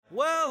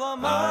Well,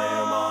 I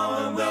am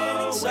on the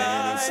winning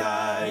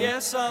side.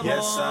 Yes, I'm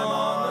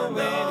on the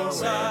winning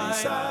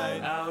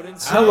side.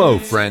 Hello,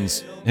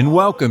 friends, and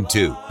welcome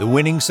to the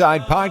Winning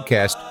Side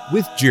Podcast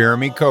with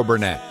Jeremy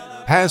Coburnett,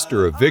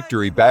 pastor of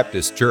Victory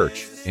Baptist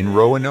Church in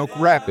Roanoke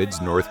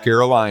Rapids, North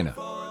Carolina.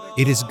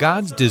 It is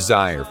God's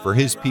desire for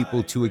His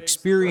people to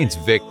experience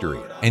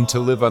victory and to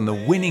live on the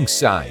winning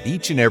side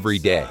each and every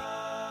day.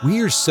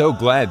 We are so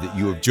glad that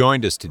you have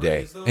joined us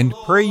today and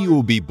pray you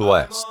will be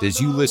blessed as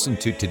you listen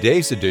to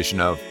today's edition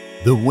of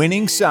The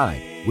Winning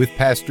Side with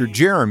Pastor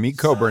Jeremy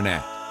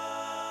Coburnett.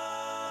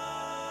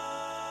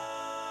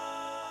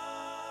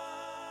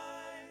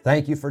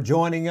 Thank you for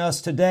joining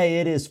us today.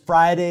 It is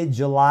Friday,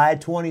 July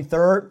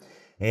 23rd,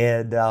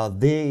 and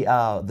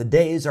the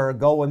days are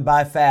going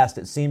by fast,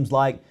 it seems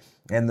like,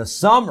 and the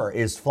summer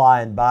is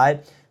flying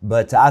by.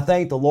 But I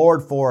thank the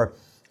Lord for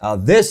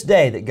this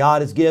day that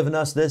God has given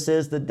us. This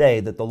is the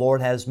day that the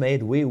Lord has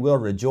made. We will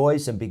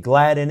rejoice and be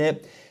glad in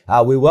it.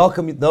 We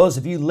welcome those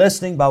of you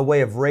listening by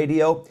way of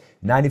radio,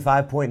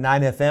 95.9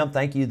 FM.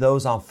 Thank you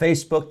those on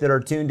Facebook that are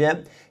tuned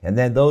in, and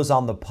then those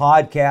on the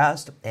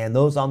podcast and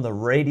those on the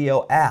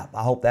radio app.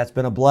 I hope that's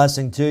been a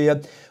blessing to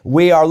you.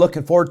 We are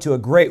looking forward to a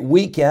great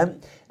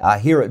weekend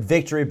here at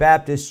Victory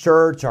Baptist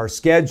Church. Our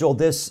schedule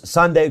this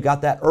Sunday, we've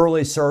got that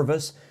early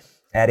service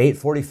at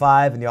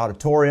 8:45 in the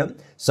auditorium.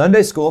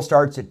 Sunday school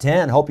starts at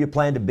 10. Hope you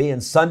plan to be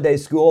in Sunday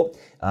school,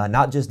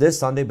 not just this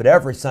Sunday, but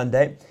every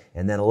Sunday.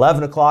 And then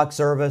 11 o'clock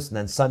service, and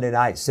then Sunday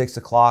night, 6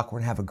 o'clock. We're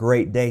going to have a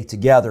great day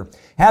together.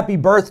 Happy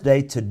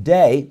birthday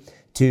today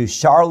to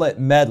Charlotte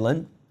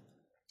Medlin.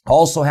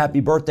 Also, happy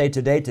birthday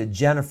today to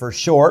Jennifer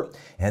Short.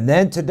 And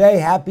then today,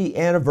 happy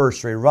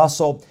anniversary,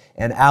 Russell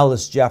and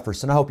Alice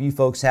Jefferson. I hope you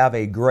folks have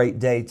a great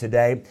day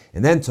today.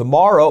 And then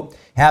tomorrow,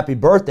 happy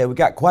birthday. We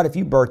got quite a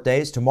few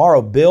birthdays.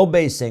 Tomorrow, Bill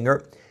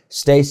Basinger,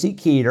 Stacy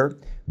Keeter,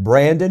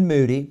 Brandon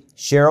Moody,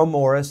 Cheryl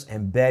Morris,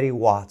 and Betty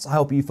Watts. I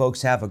hope you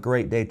folks have a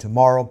great day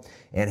tomorrow,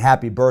 and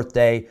happy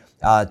birthday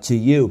to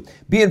you.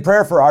 Be in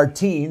prayer for our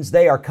teens.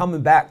 They are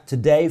coming back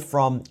today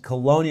from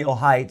Colonial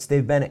Heights.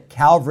 They've been at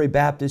Calvary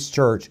Baptist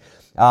Church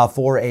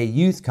for a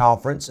youth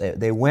conference.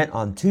 They went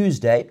on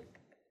Tuesday.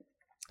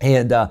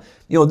 And,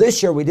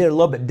 this year we did it a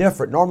little bit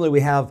different. Normally we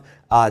have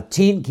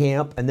teen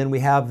camp, and then we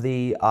have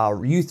the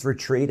youth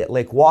retreat at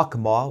Lake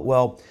Waccamaw.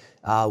 Well,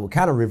 we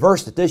kind of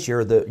reversed it this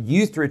year. The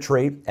youth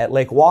retreat at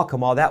Lake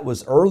Waccamaw, that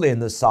was early in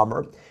the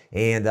summer,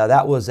 and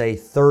that was a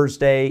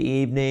Thursday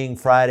evening,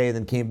 Friday, and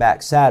then came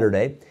back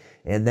Saturday.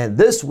 And then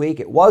this week,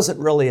 it wasn't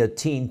really a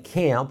teen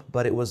camp,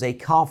 but it was a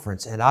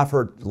conference, and I've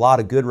heard a lot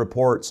of good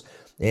reports,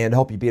 and I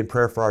hope you be in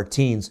prayer for our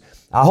teens.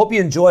 I hope you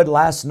enjoyed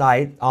last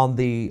night on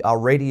the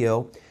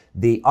radio,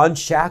 the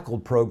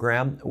Unshackled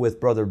program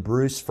with Brother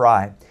Bruce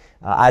Fry.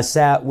 I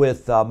sat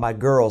with my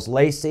girls,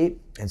 Lacey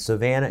and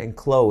Savannah and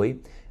Chloe.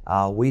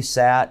 We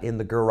sat in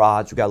the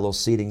garage. We got a little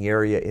seating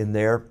area in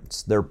there.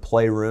 It's their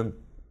playroom.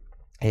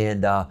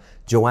 And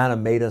Joanna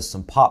made us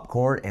some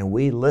popcorn, and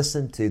we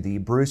listened to the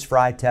Bruce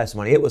Fry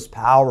testimony. It was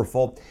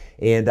powerful,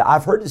 and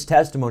I've heard his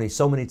testimony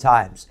so many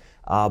times.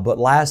 But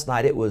last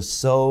night it was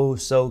so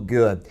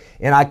good.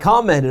 And I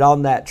commented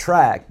on that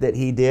track that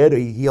he did.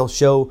 He'll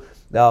show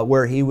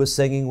where he was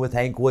singing with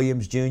Hank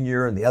Williams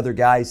Jr. and the other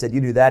guy. He said, "You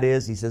know who that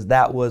is?" He says,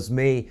 "That was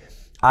me."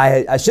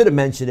 I should have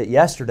mentioned it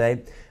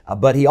yesterday,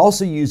 but he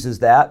also uses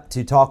that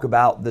to talk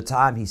about the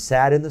time he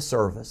sat in the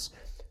service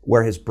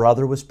where his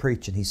brother was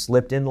preaching. He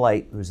slipped in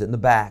late. He was in the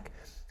back,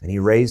 and he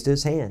raised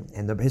his hand.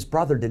 And his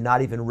brother did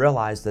not even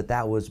realize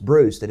that was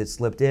Bruce that had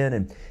slipped in.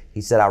 And he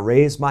said, "I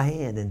raised my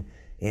hand."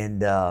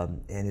 And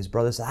his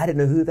brother said, "I didn't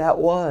know who that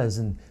was."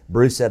 And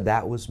Bruce said,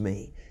 "That was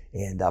me."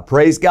 And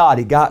praise God,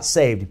 he got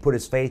saved. He put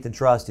his faith and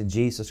trust in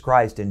Jesus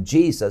Christ, and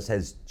Jesus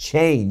has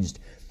changed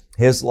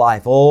his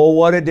life. Oh,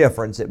 what a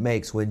difference it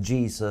makes when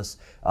Jesus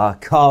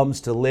comes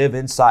to live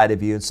inside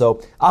of you. And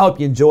so I hope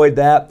you enjoyed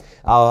that.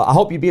 I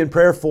hope you be in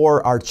prayer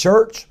for our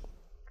church.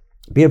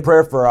 Be in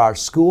prayer for our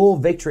school,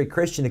 Victory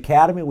Christian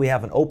Academy. We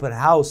have an open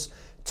house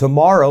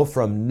tomorrow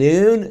from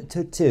noon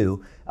to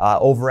 2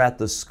 over at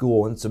the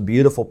school. And it's a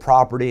beautiful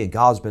property, and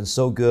God's been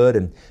so good.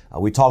 And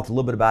we talked a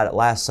little bit about it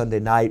last Sunday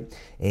night,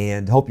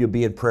 and hope you'll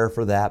be in prayer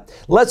for that.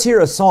 Let's hear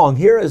a song.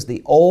 Here is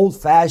the Old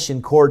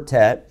Fashioned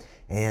Quartet.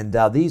 And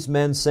these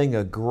men sing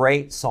a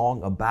great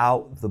song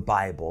about the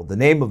Bible. The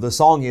name of the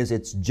song is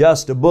 "It's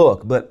Just a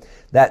Book," but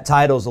that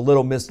title is a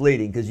little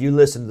misleading because you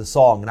listen to the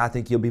song, and I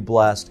think you'll be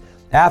blessed.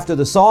 After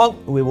the song,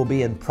 we will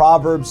be in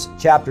Proverbs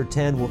chapter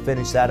 10. We'll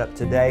finish that up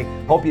today.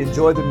 Hope you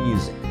enjoy the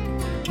music.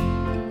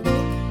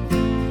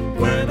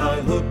 When I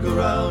look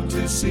around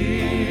to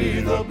see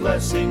the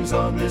blessings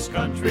on this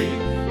country,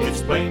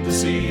 it's plain to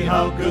see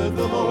how good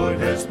the Lord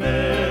has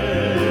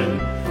been.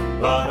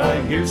 But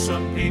I hear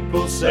some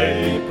people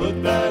say,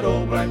 "Put that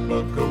old black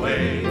book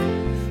away."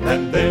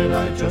 And then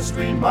I just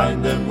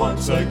remind them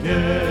once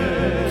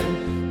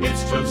again,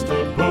 it's just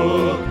a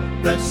book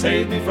that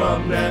saved me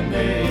from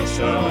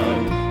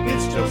damnation.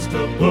 It's just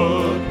a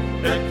book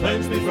that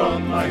cleansed me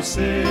from my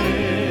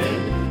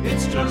sin.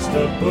 It's just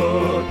a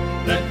book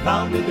that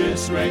founded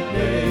this great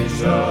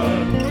nation,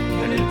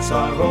 and it's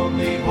our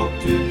only hope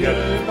to get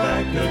her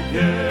back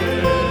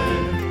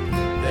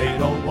again. They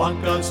don't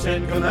want God's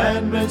 10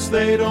 Commandments,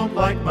 they don't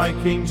like my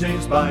King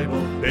James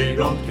Bible, they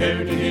don't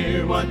care to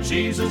hear what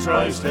Jesus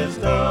Christ has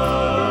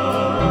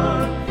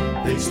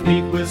done. They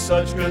speak with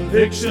such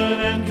conviction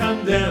and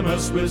condemn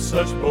us with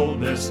such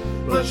boldness,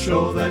 but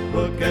show that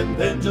book and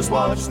then just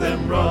watch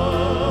them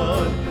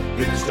run.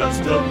 It's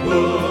just a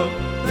book,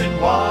 then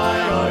why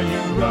are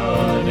you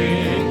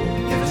running?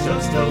 If it's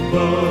just a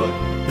book,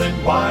 then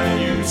why are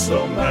you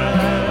so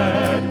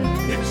mad?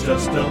 It's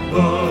just a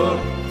book,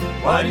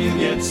 why do you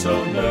get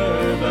so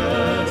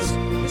nervous?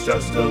 It's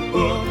just a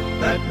book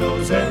that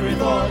knows every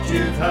thought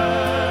you've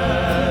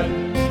had.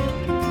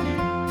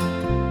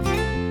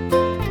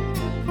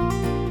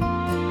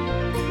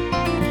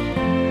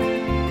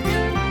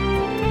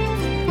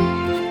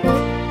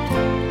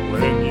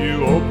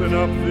 Open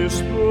up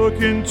this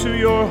book into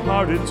your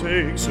heart, it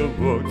takes a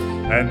book,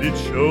 and it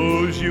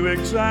shows you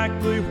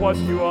exactly what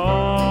you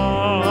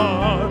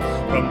are.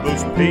 From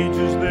those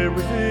pages there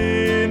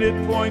within,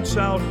 it points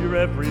out your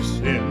every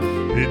sin.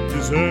 It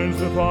discerns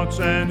the thoughts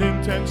and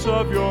intents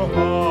of your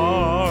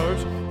heart.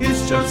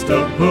 It's just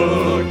a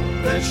book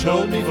that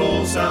showed me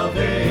full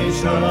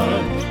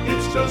salvation.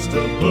 It's just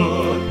a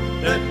book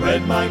that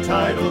read my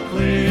title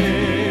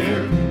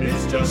clear.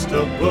 It's just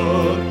a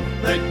book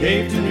that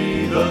gave to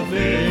me the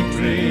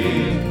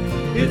victory.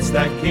 It's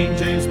that King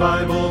James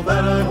Bible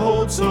that I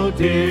hold so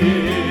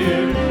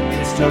dear.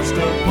 It's just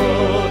a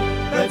book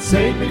that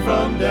saved me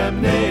from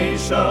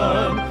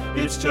damnation.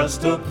 It's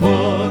just a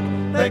book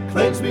that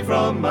cleansed me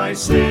from my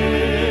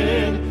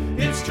sin.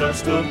 It's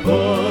just a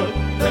book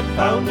that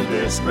founded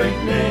this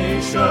great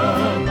nation,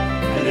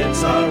 and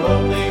it's our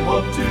only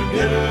hope to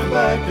get her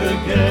back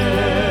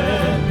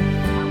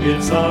again.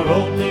 It's our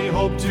only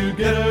hope to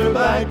get her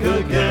back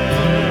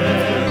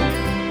again.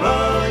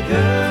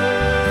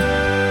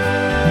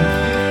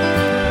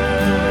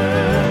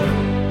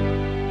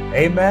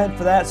 Amen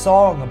for that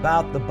song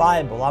about the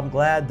Bible. I'm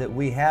glad that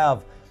we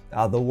have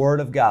the Word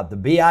of God, the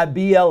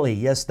Bible.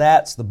 Yes,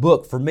 that's the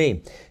book for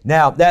me.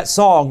 Now, that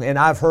song, and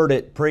I've heard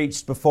it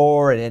preached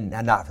before, and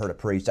not heard it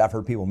preached, I've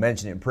heard people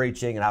mention it in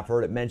preaching, and I've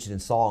heard it mentioned in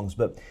songs,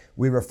 but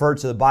we refer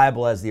to the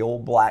Bible as the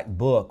old black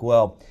book.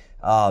 Well,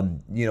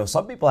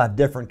 some people have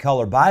different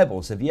color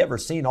Bibles. Have you ever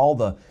seen all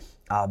the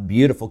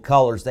beautiful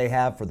colors they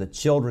have for the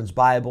children's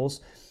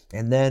Bibles?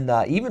 And then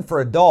even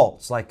for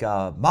adults, like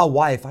my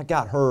wife, I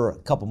got her a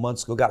couple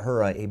months ago, got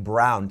her a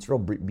brown, it's a real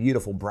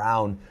beautiful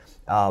brown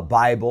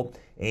Bible.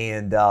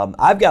 And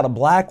I've got a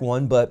black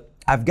one, but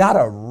I've got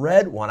a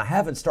red one. I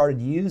haven't started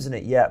using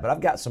it yet, but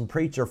I've got some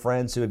preacher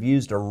friends who have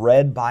used a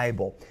red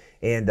Bible.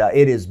 And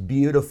it is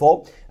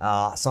beautiful.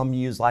 Some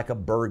use like a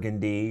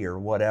burgundy or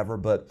whatever,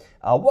 but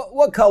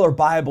what color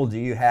Bible do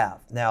you have?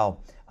 Now,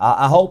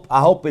 I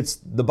hope it's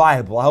the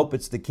Bible. I hope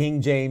it's the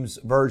King James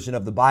version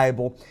of the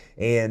Bible,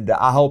 and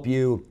I hope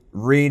you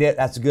read it.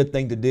 That's a good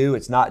thing to do.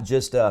 It's not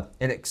just an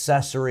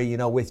accessory,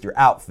 with your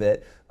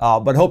outfit,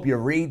 but hope you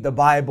read the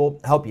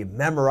Bible. I hope you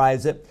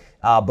memorize it.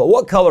 But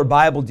what color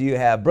Bible do you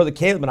have? Brother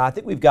Caleb and I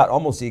think we've got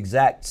almost the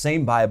exact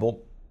same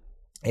Bible,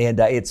 and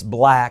it's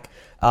black.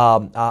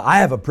 I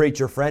have a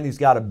preacher friend who's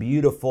got a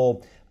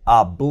beautiful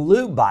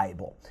blue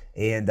Bible.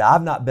 And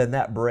I've not been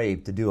that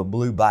brave to do a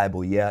blue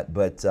Bible yet,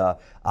 but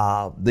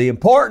the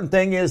important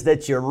thing is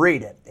that you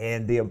read it.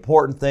 And the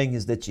important thing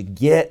is that you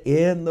get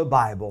in the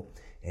Bible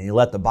and you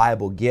let the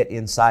Bible get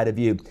inside of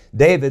you.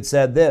 David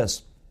said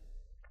this,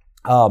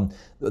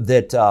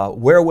 that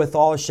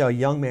wherewithal shall a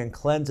young man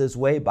cleanse his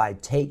way? By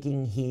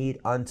taking heed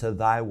unto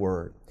thy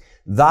word.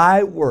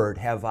 Thy word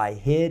have I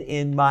hid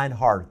in mine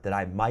heart that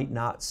I might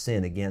not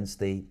sin against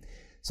thee.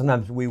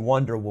 Sometimes we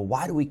wonder, well,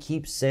 why do we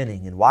keep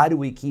sinning? And why do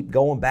we keep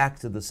going back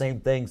to the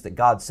same things that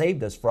God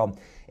saved us from?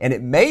 And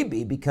it may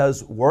be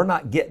because we're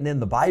not getting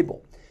in the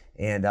Bible.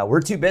 And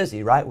we're too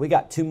busy, right? We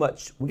got too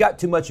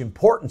much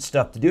important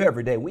stuff to do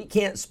every day. We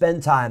can't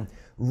spend time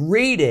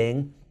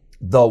reading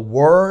the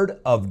Word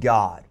of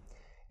God.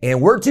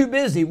 And we're too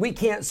busy. We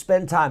can't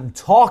spend time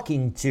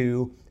talking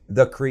to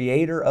the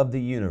Creator of the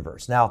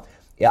universe. Now,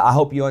 I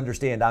hope you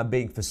understand I'm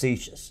being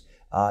facetious.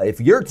 If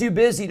you're too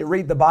busy to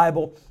read the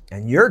Bible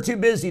and you're too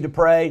busy to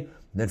pray,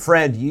 then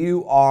friend,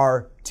 you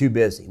are too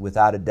busy,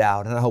 without a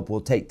doubt. And I hope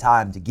we'll take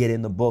time to get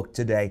in the book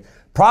today.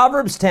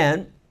 Proverbs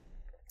 10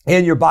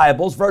 in your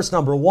Bibles, verse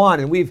number 1.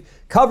 And we've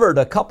covered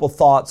a couple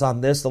thoughts on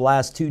this the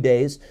last 2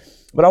 days.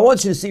 But I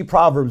want you to see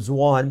Proverbs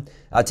 10,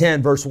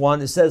 verse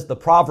 1. It says the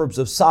Proverbs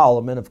of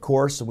Solomon, of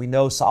course. And we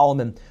know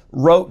Solomon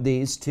wrote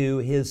these to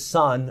his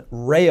son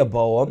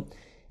Rehoboam.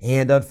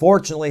 And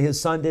unfortunately,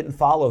 his son didn't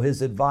follow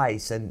his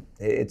advice, and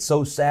it's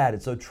so sad,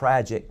 it's so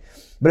tragic.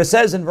 But it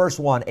says in verse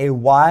 1, a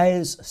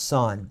wise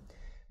son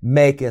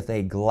maketh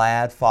a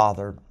glad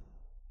father,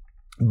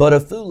 but a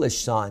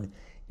foolish son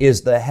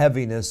is the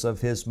heaviness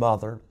of his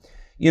mother.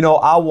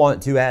 I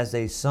want to, as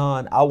a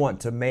son, I want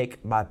to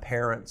make my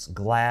parents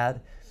glad.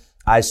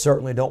 I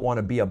certainly don't want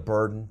to be a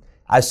burden.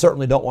 I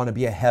certainly don't want to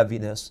be a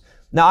heaviness.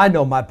 Now, I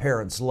know my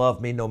parents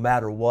love me no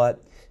matter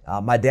what.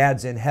 My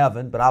dad's in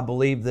heaven, but I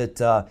believe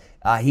that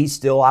he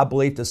still, I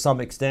believe to some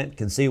extent,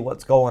 can see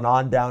what's going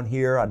on down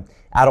here.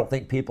 I don't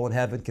think people in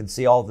heaven can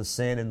see all the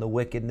sin and the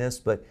wickedness,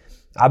 but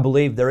I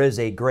believe there is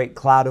a great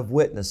cloud of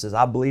witnesses.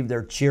 I believe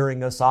they're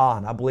cheering us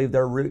on. I believe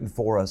they're rooting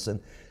for us. And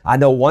I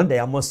know one day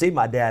I'm going to see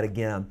my dad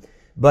again.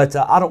 But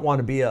I don't want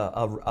to be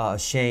a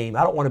shame.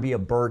 I don't want to be a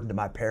burden to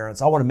my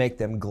parents. I want to make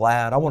them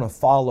glad. I want to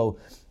follow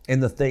in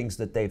the things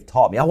that they've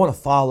taught me. I want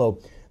to follow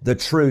the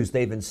truths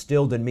they've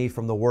instilled in me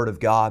from the Word of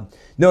God.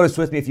 Notice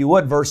with me, if you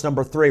would, verse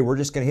number 3. We're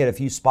just going to hit a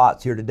few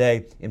spots here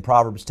today in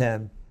Proverbs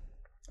 10.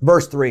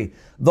 Verse 3,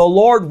 the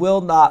Lord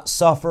will not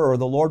suffer, or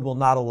the Lord will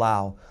not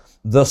allow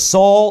the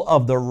soul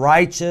of the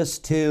righteous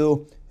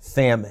to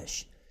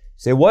famish.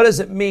 Say, what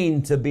does it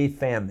mean to be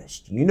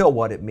famished? You know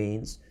what it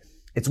means.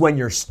 It's when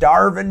you're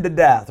starving to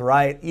death,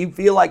 right? You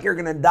feel like you're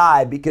going to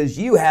die because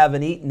you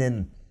haven't eaten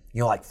in,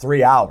 like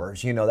 3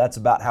 hours. That's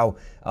about how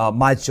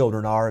my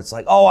children are. It's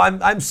like, oh,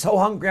 I'm so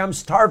hungry. I'm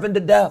starving to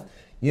death.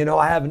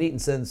 I haven't eaten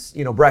since,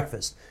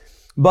 breakfast.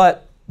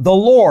 But the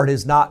Lord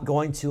is not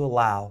going to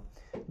allow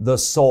the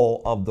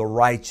soul of the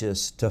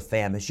righteous to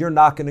famish. You're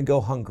not going to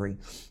go hungry.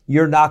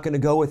 You're not going to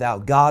go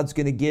without. God's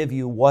going to give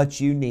you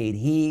what you need.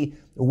 He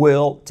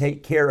will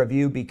take care of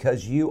you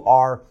because you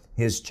are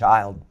His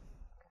child.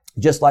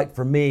 Just like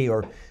for me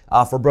or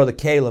for Brother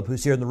Caleb,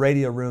 who's here in the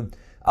radio room,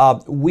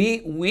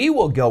 we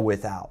will go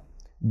without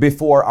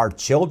before our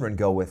children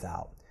go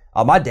without.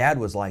 My dad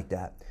was like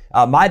that.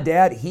 My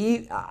dad,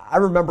 I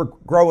remember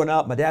growing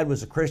up, my dad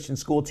was a Christian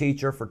school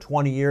teacher for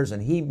 20 years,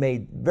 and he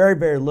made very,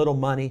 very little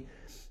money.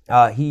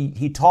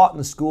 He taught in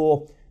the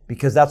school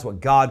because that's what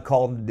God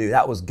called him to do.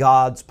 That was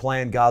God's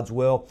plan, God's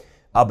will.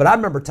 But I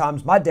remember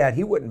times my dad,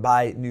 he wouldn't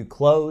buy new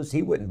clothes.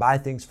 He wouldn't buy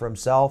things for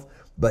himself,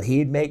 but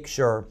he'd make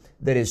sure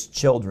that his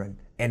children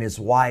and his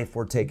wife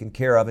were taken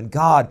care of. And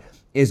God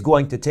is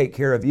going to take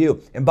care of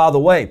you. And by the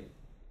way,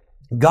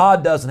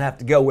 God doesn't have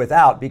to go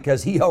without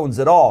because He owns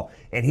it all,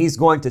 and He's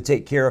going to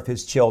take care of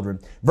His children.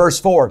 Verse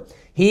 4,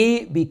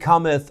 He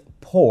becometh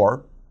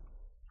poor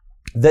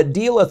that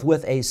dealeth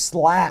with a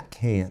slack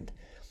hand,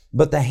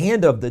 but the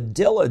hand of the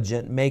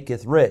diligent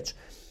maketh rich.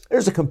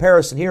 There's a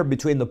comparison here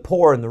between the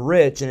poor and the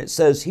rich, and it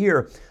says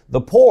here,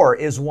 the poor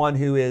is one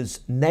who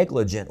is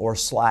negligent or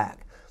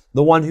slack,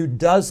 the one who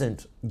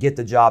doesn't get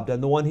the job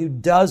done, the one who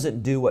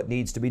doesn't do what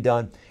needs to be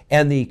done.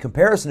 And the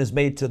comparison is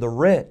made to the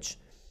rich.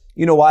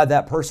 You know why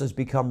that person has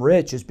become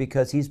rich is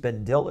because he's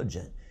been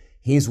diligent.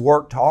 He's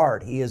worked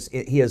hard. He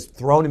has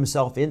thrown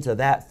himself into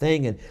that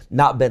thing and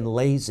not been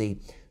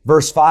lazy.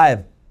 Verse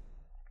 5,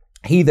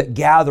 he that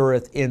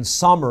gathereth in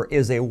summer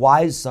is a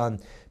wise son,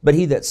 but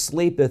he that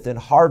sleepeth in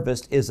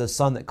harvest is a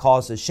son that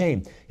causes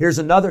shame. Here's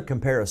another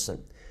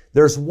comparison.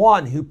 There's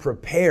one who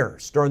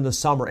prepares during the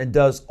summer and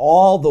does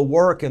all the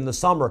work in the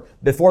summer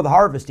before the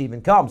harvest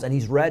even comes, and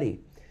he's ready.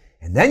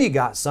 And then you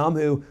got some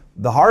who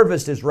the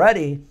harvest is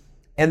ready,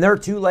 and they're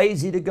too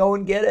lazy to go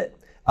and get it.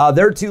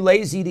 They're too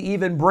lazy to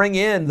even bring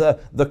in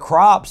the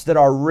crops that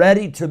are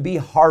ready to be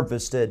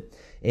harvested.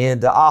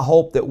 And I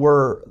hope that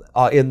we're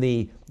in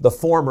the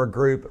former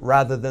group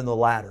rather than the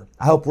latter.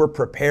 I hope we're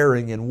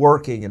preparing and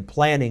working and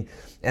planning.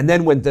 And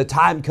then when the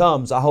time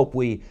comes, I hope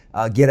we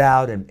get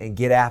out and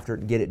get after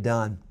it and get it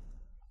done.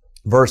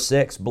 Verse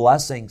 6,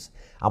 blessings.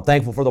 I'm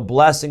thankful for the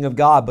blessing of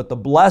God, but the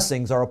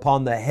blessings are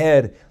upon the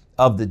head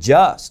of the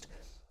just.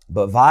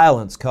 But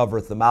violence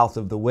covereth the mouth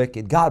of the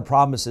wicked. God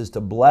promises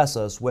to bless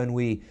us when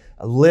we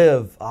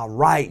live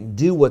right and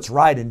do what's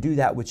right and do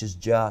that which is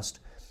just.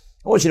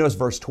 I want you to notice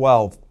verse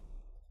 12.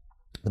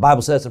 The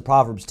Bible says in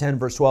Proverbs 10,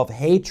 verse 12,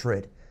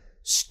 hatred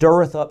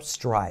stirreth up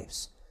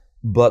strifes,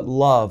 but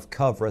love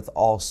covereth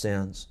all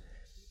sins.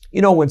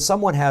 You know, when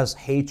someone has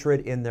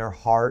hatred in their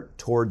heart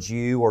towards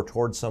you or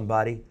towards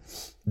somebody,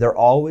 they're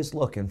always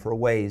looking for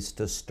ways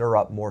to stir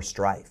up more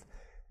strife.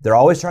 They're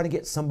always trying to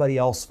get somebody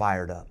else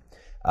fired up.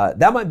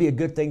 That might be a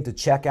good thing to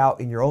check out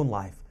in your own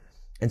life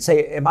and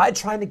say, am I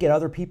trying to get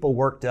other people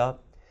worked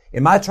up?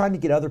 Am I trying to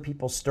get other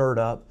people stirred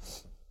up?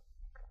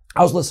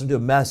 I was listening to a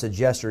message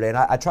yesterday, and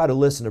I try to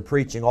listen to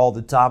preaching all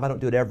the time. I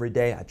don't do it every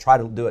day. I try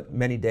to do it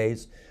many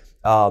days.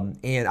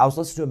 And I was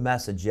listening to a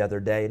message the other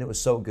day, and it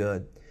was so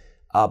good.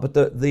 But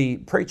the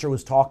preacher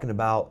was talking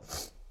about,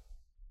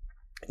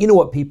 you know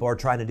what people are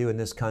trying to do in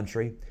this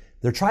country?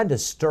 They're trying to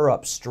stir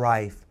up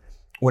strife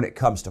when it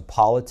comes to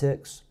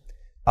politics,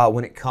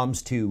 when it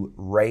comes to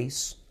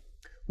race,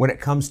 when it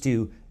comes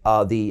to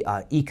the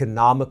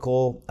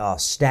economical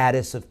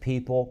status of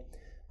people.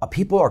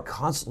 People are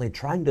constantly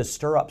trying to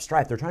stir up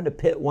strife. They're trying to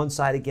pit one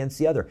side against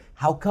the other.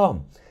 How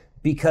come?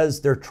 Because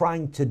they're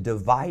trying to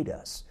divide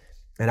us.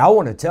 And I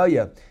want to tell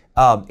you,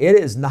 it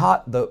is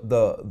not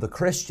the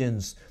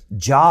Christian's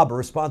job or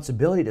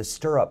responsibility to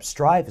stir up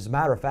strife. As a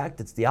matter of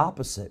fact, it's the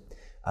opposite.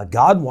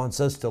 God wants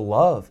us to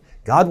love.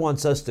 God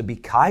wants us to be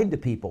kind to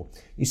people.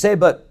 You say,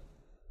 but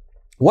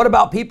what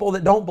about people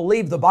that don't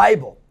believe the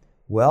Bible?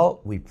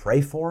 Well, we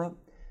pray for them.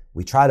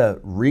 We try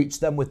to reach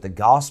them with the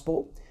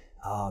gospel.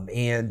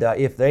 And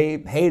if they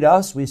hate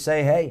us, we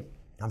say, hey,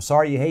 I'm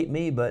sorry you hate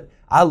me, but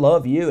I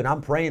love you and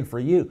I'm praying for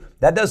you.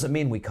 That doesn't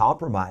mean we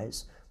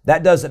compromise.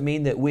 That doesn't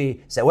mean that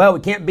we say, well, we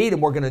can't beat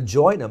them, we're going to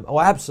join them. Oh,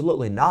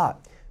 absolutely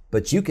not.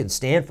 But you can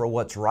stand for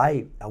what's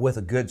right with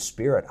a good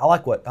spirit. I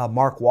like what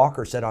Mark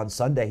Walker said on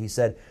Sunday. He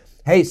said,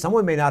 hey,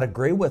 someone may not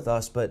agree with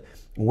us, but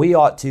we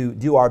ought to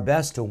do our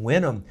best to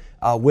win them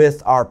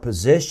with our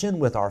position,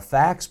 with our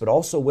facts, but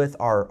also with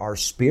our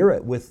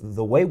spirit, with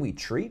the way we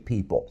treat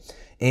people.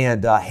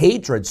 And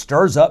hatred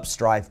stirs up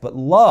strife, but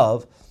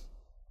love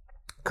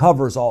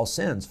covers all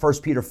sins. 1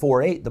 Peter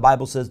 4:8, the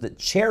Bible says that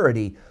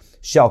charity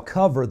shall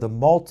cover the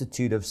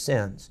multitude of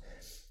sins.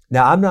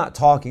 Now, I'm not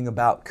talking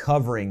about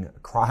covering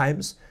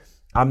crimes.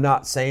 I'm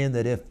not saying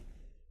that if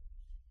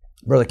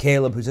Brother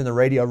Caleb, who's in the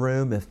radio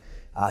room, if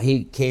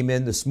he came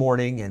in this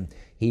morning and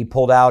he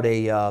pulled out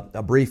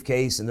a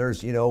briefcase and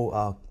there's,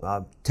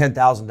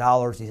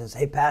 $10,000. He says,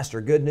 hey,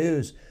 Pastor, good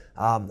news.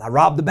 I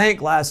robbed the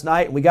bank last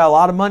night and we got a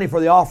lot of money for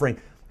the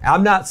offering.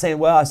 I'm not saying,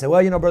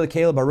 Brother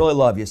Caleb, I really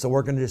love you, so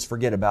we're going to just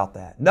forget about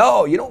that.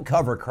 No, you don't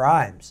cover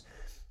crimes.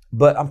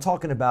 But I'm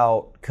talking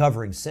about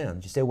covering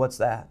sins. You say, what's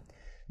that?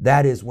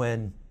 That is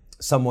when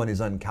someone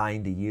is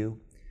unkind to you.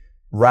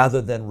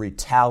 Rather than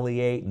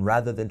retaliate and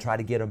rather than try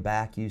to get them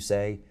back, you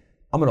say,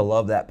 I'm going to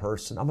love that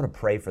person. I'm going to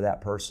pray for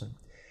that person.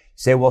 You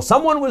say, well,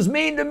 someone was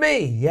mean to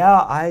me.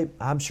 Yeah,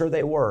 I'm sure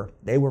they were.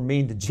 They were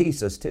mean to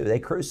Jesus too. They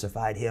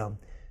crucified him.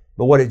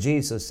 But what did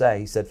Jesus say?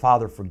 He said,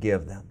 Father,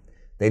 forgive them.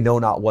 They know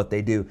not what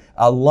they do.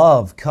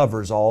 Love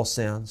covers all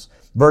sins.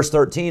 Verse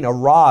 13, a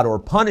rod or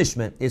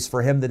punishment is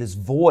for him that is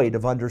void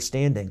of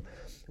understanding.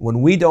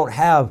 When we don't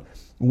have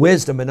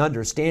wisdom and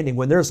understanding,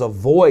 when there's a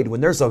void,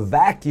 when there's a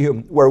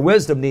vacuum where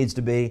wisdom needs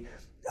to be,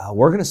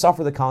 we're going to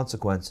suffer the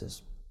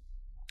consequences.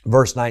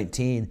 Verse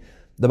 19,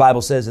 the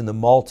Bible says, in the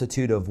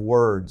multitude of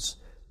words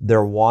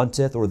there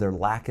wanteth or there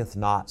lacketh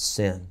not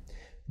sin.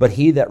 But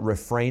he that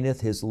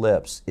refraineth his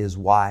lips is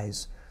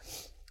wise.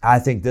 I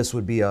think this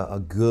would be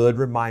a good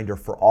reminder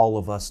for all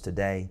of us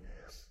today.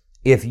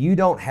 If you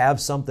don't have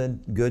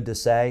something good to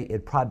say,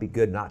 it'd probably be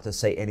good not to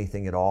say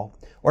anything at all.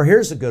 Or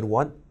here's a good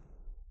one.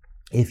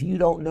 If you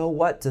don't know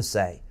what to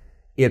say,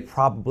 it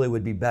probably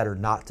would be better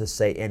not to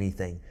say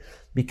anything.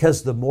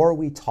 Because the more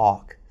we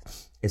talk,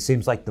 it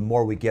seems like the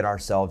more we get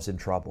ourselves in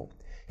trouble.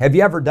 Have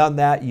you ever done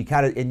that?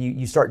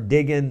 You start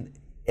digging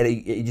and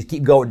you just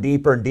keep going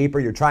deeper and deeper.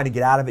 You're trying to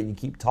get out of it and you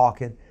keep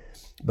talking.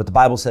 But the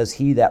Bible says,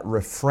 he that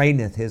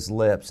refraineth his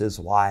lips is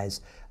wise.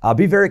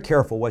 Be very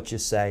careful what you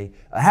say.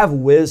 Have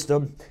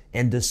wisdom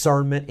and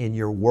discernment in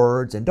your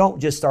words, and don't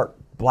just start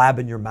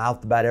blabbing your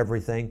mouth about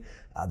everything.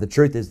 The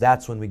truth is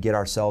that's when we get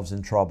ourselves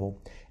in trouble.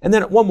 And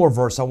then one more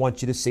verse I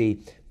want you to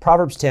see.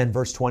 Proverbs 10,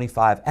 verse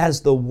 25.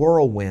 As the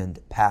whirlwind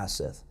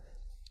passeth,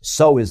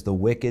 so is the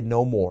wicked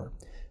no more.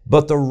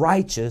 But the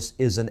righteous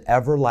is an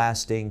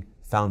everlasting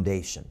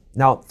foundation.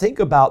 Now think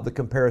about the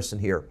comparison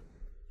here.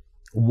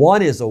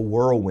 One is a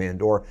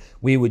whirlwind, or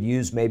we would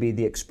use maybe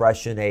the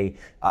expression a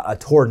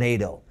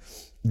tornado.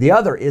 The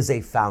other is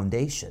a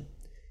foundation.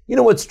 You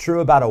know what's true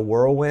about a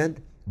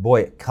whirlwind?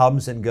 Boy, it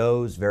comes and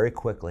goes very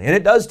quickly. And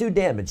it does do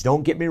damage.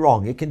 Don't get me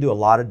wrong. It can do a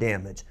lot of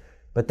damage.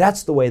 But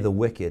that's the way a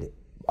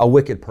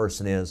wicked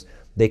person is.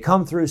 They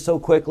come through so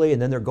quickly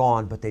and then they're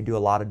gone, but they do a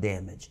lot of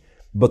damage.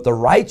 But the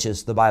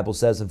righteous, the Bible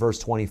says in verse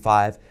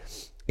 25,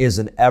 is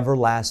an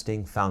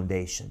everlasting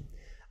foundation.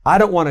 I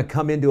don't want to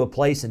come into a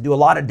place and do a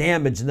lot of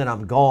damage and then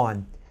I'm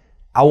gone.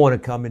 I want to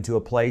come into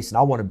a place and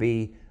I want to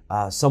be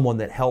someone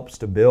that helps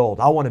to build.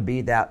 I want to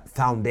be that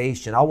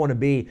foundation. I want to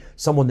be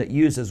someone that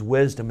uses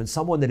wisdom and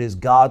someone that is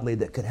godly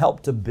that could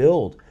help to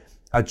build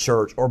a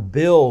church or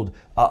build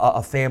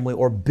a family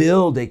or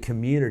build a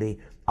community.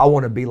 I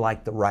want to be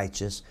like the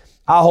righteous.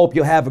 I hope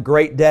you'll have a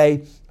great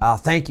day.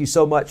 Thank you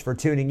so much for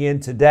tuning in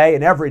today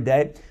and every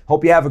day.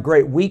 Hope you have a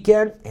great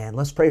weekend, and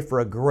let's pray for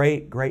a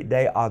great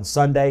day on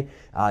Sunday.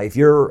 If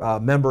you're a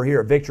member here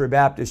at Victory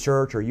Baptist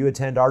Church or you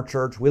attend our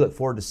church, we look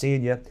forward to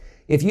seeing you.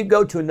 If you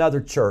go to another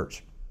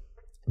church,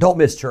 don't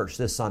miss church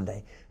this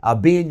Sunday.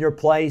 Be in your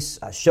place,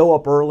 show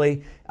up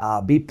early,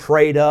 be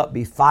prayed up,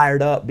 be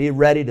fired up, be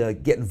ready to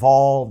get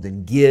involved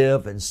and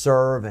give and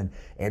serve and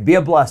be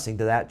a blessing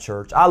to that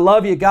church. I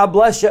love you. God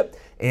bless you.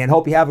 And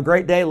hope you have a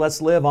great day.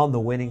 Let's live on the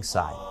winning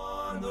side.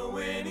 On the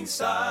winning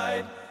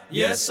side.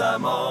 Yes,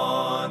 I'm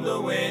on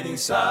the winning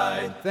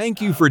side.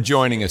 Thank you for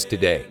joining us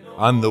today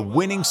on the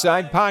Winning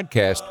Side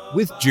Podcast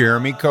with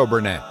Jeremy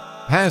Coburnett,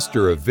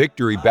 pastor of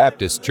Victory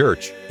Baptist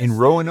Church in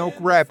Roanoke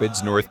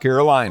Rapids, North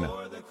Carolina.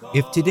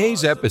 If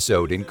today's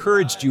episode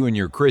encouraged you in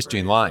your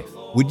Christian life,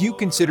 would you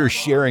consider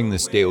sharing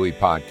this daily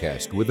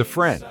podcast with a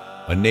friend,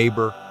 a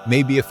neighbor,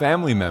 maybe a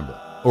family member,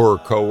 or a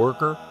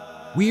coworker?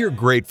 We are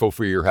grateful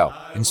for your help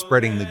in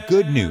spreading the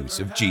good news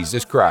of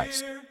Jesus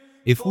Christ.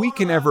 If we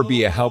can ever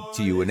be a help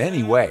to you in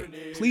any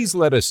way, please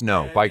let us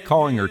know by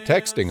calling or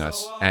texting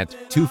us at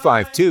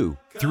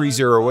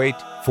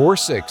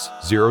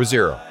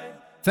 252-308-4600.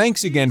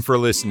 Thanks again for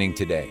listening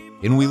today,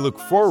 and we look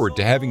forward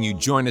to having you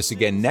join us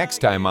again next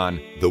time on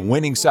the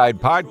Winning Side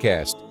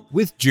Podcast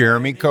with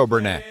Jeremy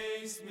Coburnett.